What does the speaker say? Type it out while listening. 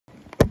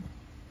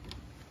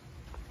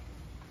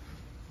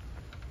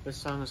This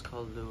song is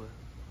called Lua.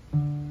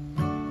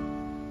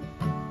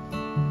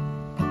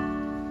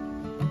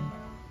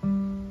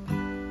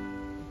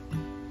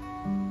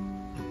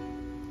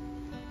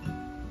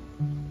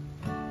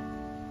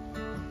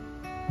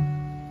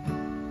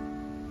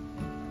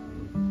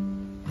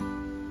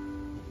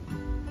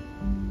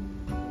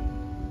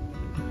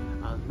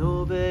 I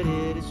know that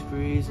it is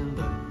freezing,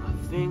 but I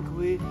think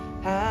we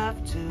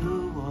have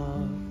to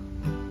walk.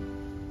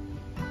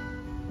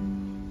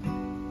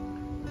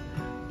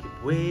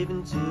 Keep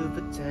waving to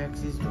the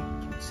taxis, we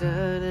keep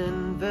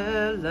turning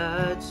their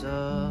lights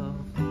off.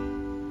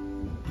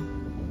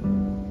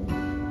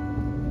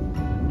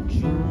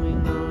 June we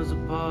knows a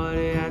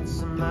party at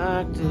some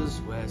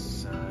actors'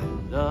 West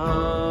Side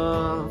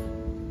Love.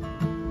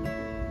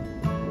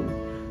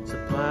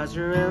 Supplies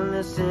are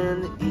endless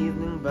in the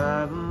evening,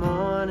 by the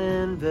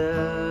morning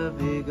they'll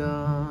be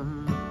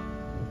gone.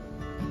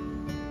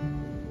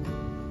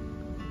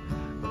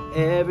 When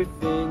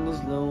everything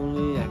is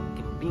lonely, I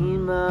can be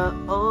my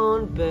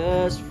own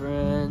best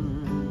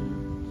friend.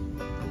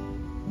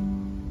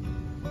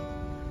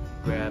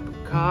 Grab a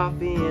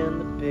coffee and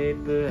the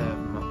paper, have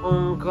my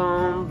own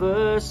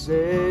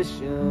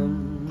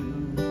conversation.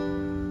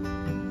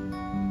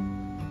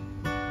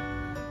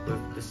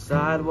 With the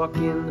sidewalk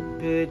and the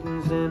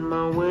pigeons in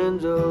my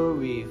window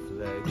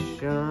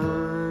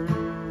reflections.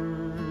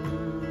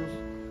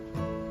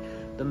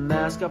 The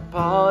mask I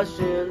polish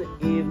in the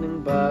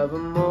evening, by the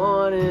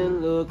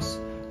morning looks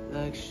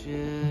like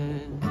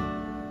shit.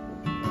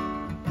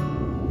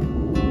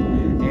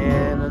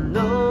 And I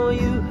know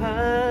you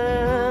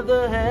have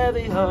a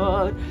heavy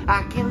heart,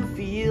 I can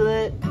feel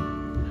it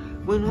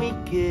when we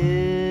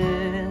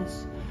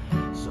kiss.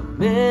 So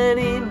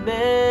many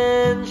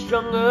men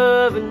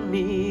stronger than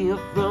me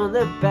have thrown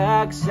their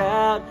backs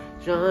out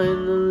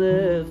trying to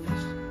lift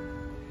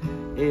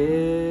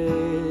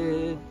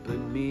it. But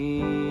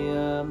me,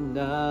 I'm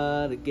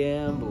not a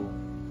gamble.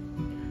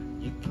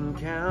 You can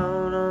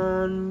count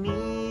on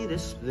me to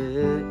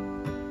split.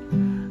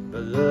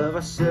 But love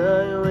I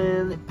sell you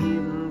in the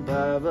evening,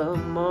 by the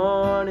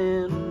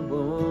morning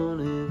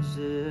won't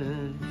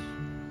exist.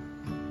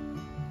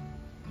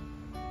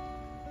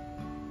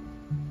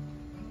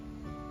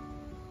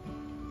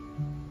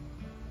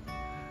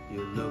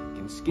 You're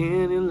looking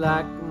skinny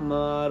like a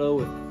model,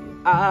 with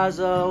your eyes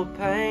all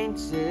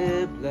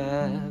painted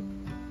black.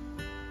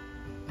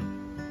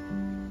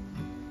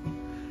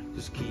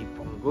 Just keep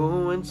on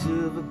going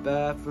to the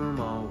bathroom,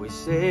 always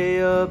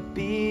say I'll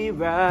be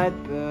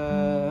right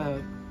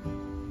back.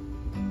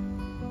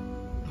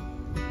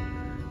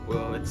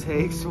 Well, it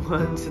takes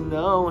one to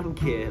know one,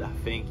 kid. I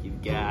think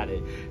you've got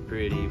it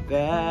pretty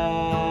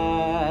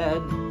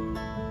bad.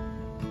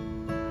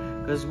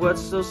 'Cause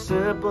what's so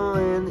simple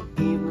in the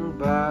evening,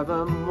 by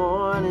the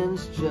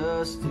morning's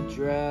just a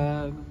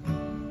drag.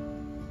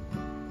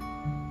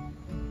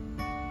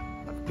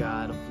 I've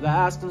got a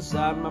flask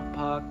inside my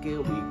pocket,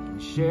 we can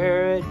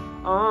share it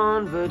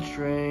on the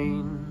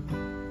train.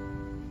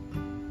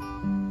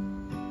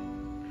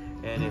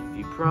 And if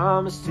you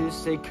promise to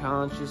stay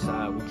conscious,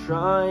 I will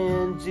try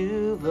and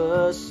do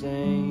the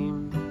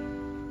same.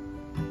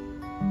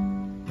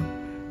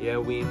 Yeah,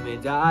 we may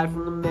die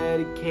from the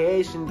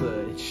medication,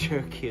 but it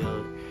sure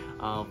killed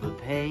all the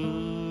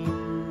pain.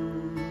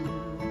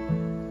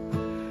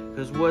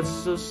 'Cause what's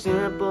so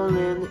simple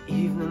in the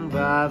evening,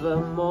 by the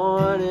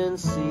morning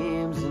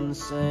seems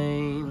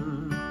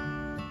insane.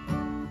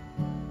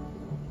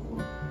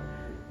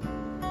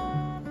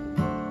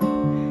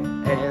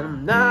 And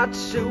I'm not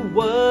sure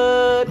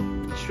what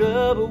the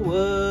trouble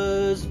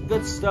was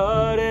that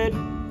started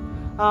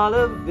all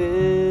of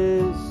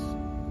this.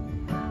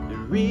 The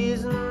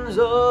reasons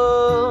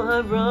all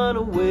have run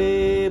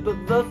away,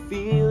 but the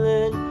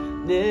feeling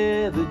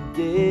never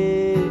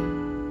did.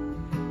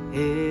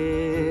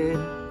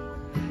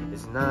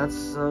 It's not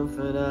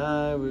something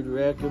I would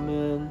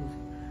recommend,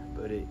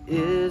 but it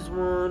is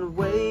one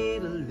way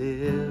to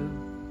live.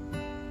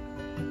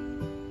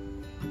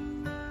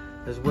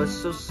 'Cause what's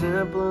so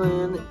simple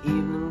in the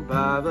evening,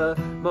 by the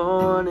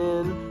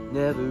morning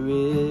never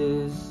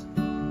is.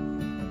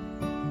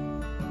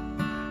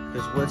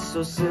 'Cause what's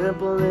so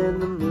simple in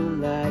the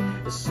moonlight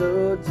is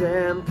so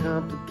damn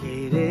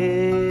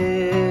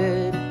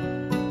complicated.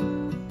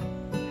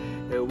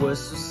 It was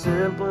so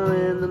simple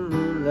in the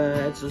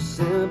moonlight, so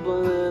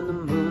simple in the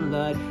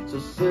moonlight, so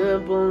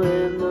simple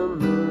in the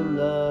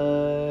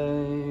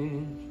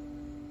moonlight.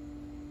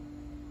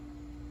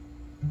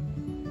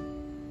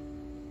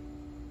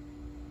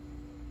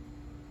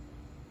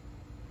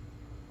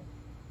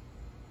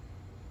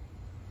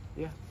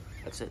 Yeah,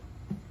 that's it.